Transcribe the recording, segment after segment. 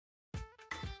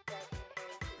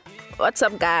What's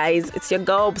up, guys? It's your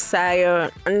girl,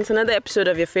 Bsaya, and it's another episode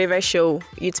of your favorite show,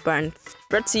 Youth Brands,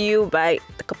 brought to you by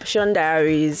the Capuchon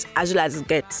Diaries, as well as it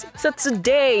gets. So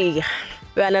today,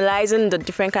 we're analyzing the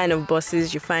different kind of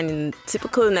bosses you find in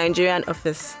typical Nigerian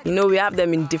office. You know, we have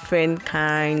them in different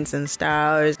kinds and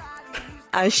styles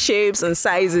and shapes and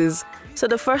sizes. So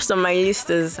the first on my list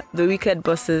is the wicked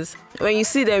bosses. When you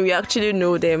see them, you actually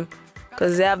know them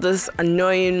because they have this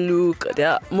annoying look.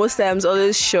 They're most times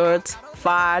always short,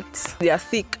 fat, they are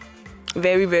thick,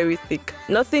 very, very thick.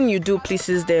 Nothing you do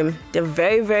pleases them. They're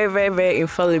very, very, very, very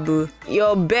infallible.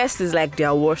 Your best is like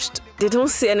their worst. They don't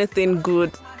say anything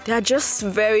good. They are just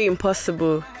very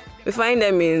impossible. We find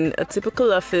them in a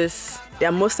typical office. They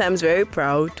are most times very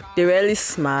proud. They rarely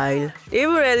smile. They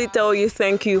even rarely tell you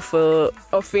thank you for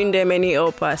offering them any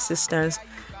help or assistance.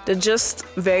 They're just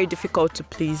very difficult to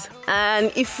please.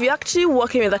 And if you're actually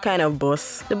working with that kind of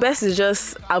boss, the best is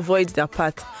just avoid their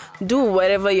path. Do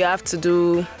whatever you have to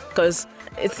do because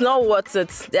it's not worth it.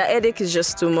 Their headache is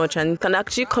just too much and it can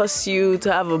actually cause you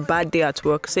to have a bad day at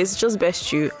work. So it's just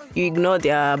best you ignore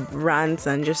their rants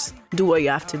and just do what you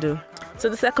have to do. So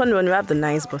the second one, we have the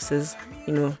nice bosses.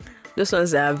 You know, those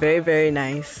ones that are very, very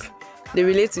nice. They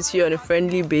relate with you on a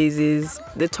friendly basis.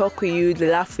 They talk with you,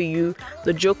 they laugh with you,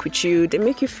 they joke with you. They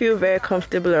make you feel very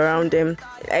comfortable around them.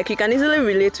 Like you can easily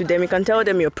relate to them. You can tell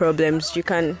them your problems. You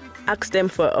can ask them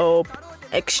for help,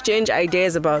 exchange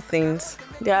ideas about things.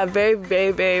 They are very,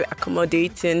 very, very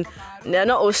accommodating. They're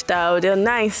not hostile, they're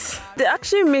nice. They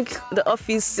actually make the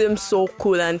office seem so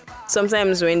cool, and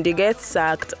sometimes when they get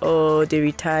sacked or they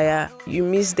retire, you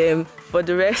miss them for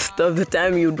the rest of the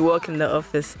time you'd work in the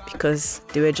office because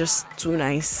they were just too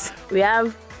nice. We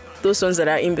have those ones that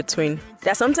are in between.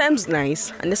 They're sometimes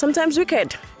nice and they're sometimes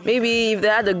wicked. Maybe if they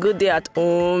had a good day at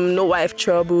home, no wife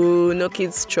trouble, no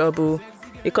kids trouble,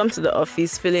 you come to the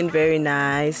office feeling very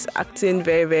nice, acting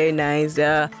very, very nice.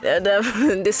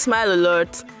 They smile a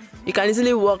lot. You can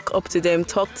easily walk up to them,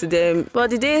 talk to them. But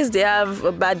the days they have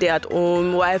a bad day at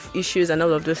home, wife issues and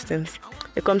all of those things,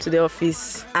 they come to the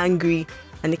office angry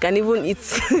and they can even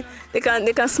eat. they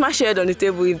can smash your head on the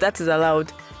table if that is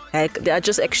allowed. Like they are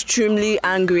just extremely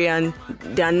angry and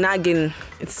they are nagging.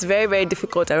 It's very, very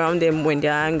difficult around them when they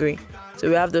are angry. So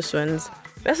we have those ones.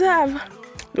 We also have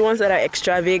the ones that are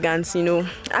extravagant, you know.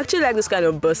 I actually like this kind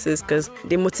of bosses because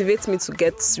they motivate me to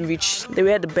get rich. They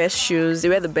wear the best shoes, they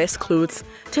wear the best clothes.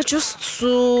 They're just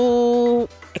so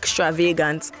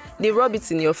extravagant. They rub it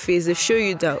in your face. They show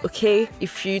you that, okay,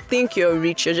 if you think you're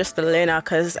rich, you're just a learner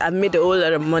because I've made a whole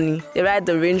lot of money. They ride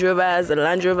the Range Rovers, the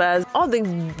Land Rovers, all the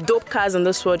dope cars in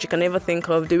this world you can ever think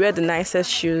of. They wear the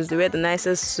nicest shoes, they wear the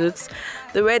nicest suits,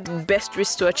 they wear the best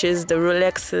wristwatches, the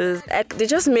Rolexes. Like, they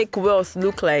just make wealth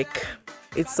look like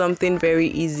it's something very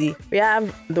easy. We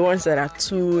have the ones that are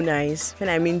too nice. When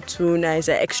I mean too nice,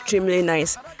 they're extremely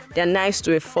nice. They're nice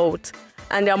to a fault.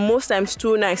 And they're most times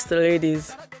too nice to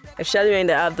ladies. Especially when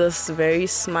they have this very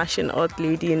smashing hot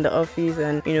lady in the office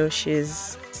and, you know,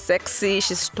 she's sexy,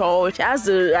 she's tall, she has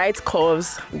the right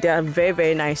curves. They are very,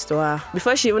 very nice to her.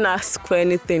 Before she even asks for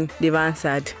anything, they've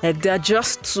answered. Like, they're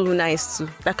just too nice to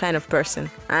that kind of person.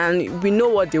 And we know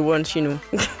what they want, you know.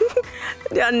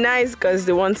 They are nice because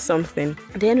they want something.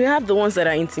 Then we have the ones that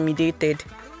are intimidated.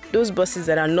 Those bosses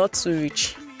that are not too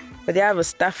rich, but they have a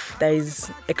staff that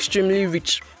is extremely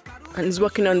rich and is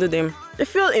working under them. They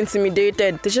feel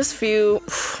intimidated. They just feel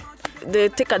they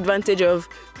take advantage of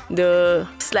the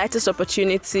slightest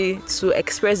opportunity to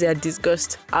express their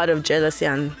disgust out of jealousy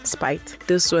and spite.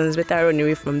 Those ones better run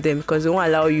away from them because they won't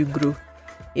allow you grow.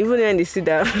 Even when they see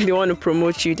that they want to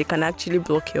promote you, they can actually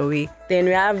block your way. Then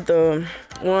we have the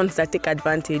ones that take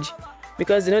advantage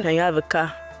because they know that you have a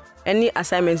car. Any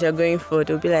assignments you're going for,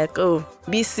 they'll be like, oh,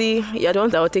 BC, you're the one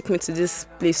that will take me to this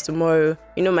place tomorrow.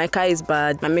 You know, my car is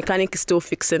bad. My mechanic is still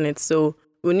fixing it. So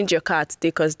we need your car to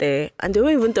take us there. And they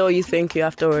won't even tell you thank you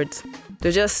afterwards.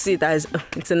 They just see it as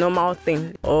it's a normal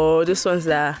thing. Or those ones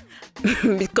that,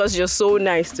 because you're so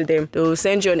nice to them, they'll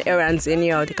send you on errands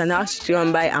anyhow. They can ask you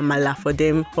to buy amala for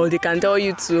them. Or they can tell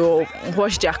you to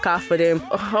wash their car for them.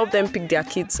 Or help them pick their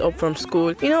kids up from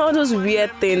school. You know, all those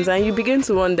weird things. And you begin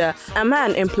to wonder, am I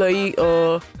an employee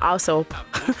or house help?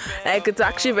 Like, it's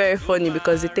actually very funny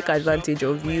because they take advantage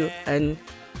of you. And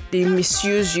they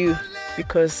misuse you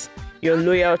because you're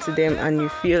loyal to them and you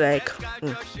feel like,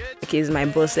 okay, he's my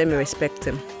boss, let me respect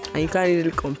him. And you can't really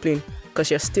complain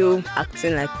because you're still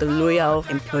acting like the loyal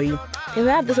employee. Then we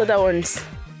have these other ones,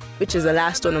 which is the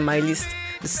last one on my list,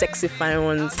 the sexy fine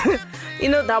ones. You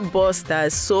know that boss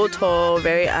that's so tall,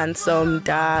 very handsome,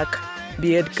 dark,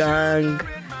 beard gang,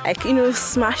 like, you know,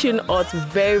 smashing hot,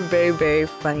 very, very, very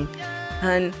fine.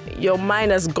 and your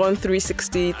mind has gone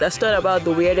 360. It has thought about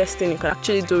the weirdest thing you can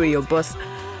actually do with your boss.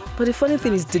 But the funny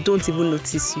thing is, they don't even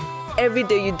notice you. Every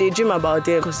day you daydream about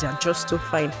them because they're just so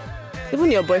fine.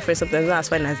 Even your boyfriend sometimes not as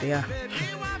fine as they are.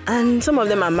 And some of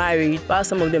them are married, while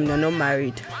some of them are not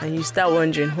married. And you start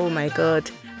wondering, oh my God,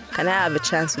 can I have a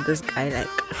chance with this guy? Like,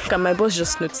 can my boss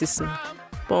just notice me?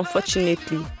 But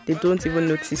unfortunately, they don't even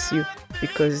notice you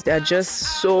because they're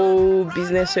just so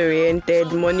business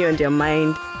oriented, money on their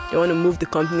mind. They want to move the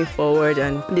company forward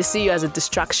and they see you as a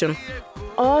distraction.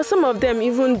 Or some of them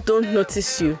even don't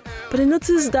notice you, but they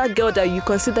notice that girl that you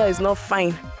consider is not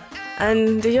fine.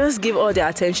 And they just give all their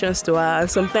attentions to her.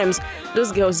 And sometimes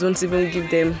those girls don't even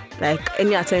give them like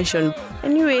any attention.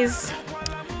 Anyways,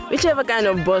 whichever kind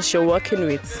of boss you're working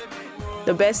with,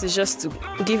 the best is just to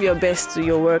give your best to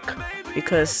your work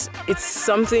because it's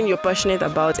something you're passionate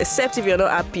about, except if you're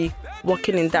not happy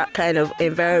working in that kind of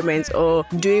environment or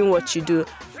doing what you do.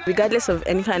 Regardless of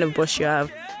any kind of boss you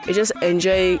have, you just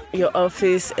enjoy your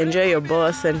office, enjoy your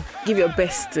boss, and give your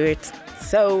best to it.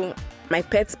 So, my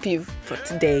pet peeve for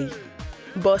today,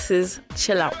 bosses,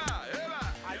 chill out.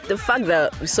 The fact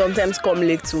that we sometimes come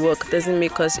late to work doesn't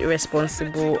make us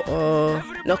irresponsible or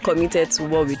not committed to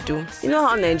what we do. You know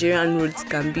how Nigerian roads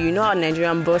can be, you know how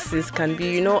Nigerian bosses can be,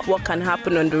 you know what can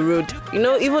happen on the road. You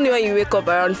know, even when you wake up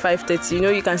around 5:30, you know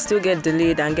you can still get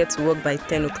delayed and get to work by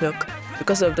 10 o'clock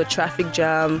because of the traffic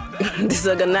jam,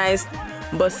 disorganized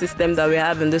bus system that we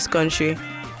have in this country.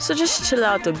 So just chill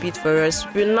out a bit for us.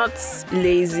 We're not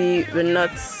lazy, we're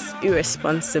not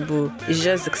irresponsible. It's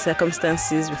just the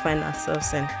circumstances we find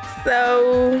ourselves in.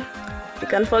 So you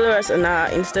can follow us on our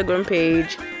Instagram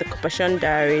page, The Compassion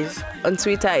Diaries. On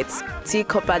Twitter, it's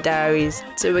Copper Diaries.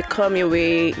 Till we come your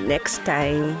way next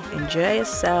time, enjoy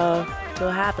yourself.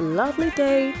 To have a lovely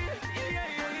day.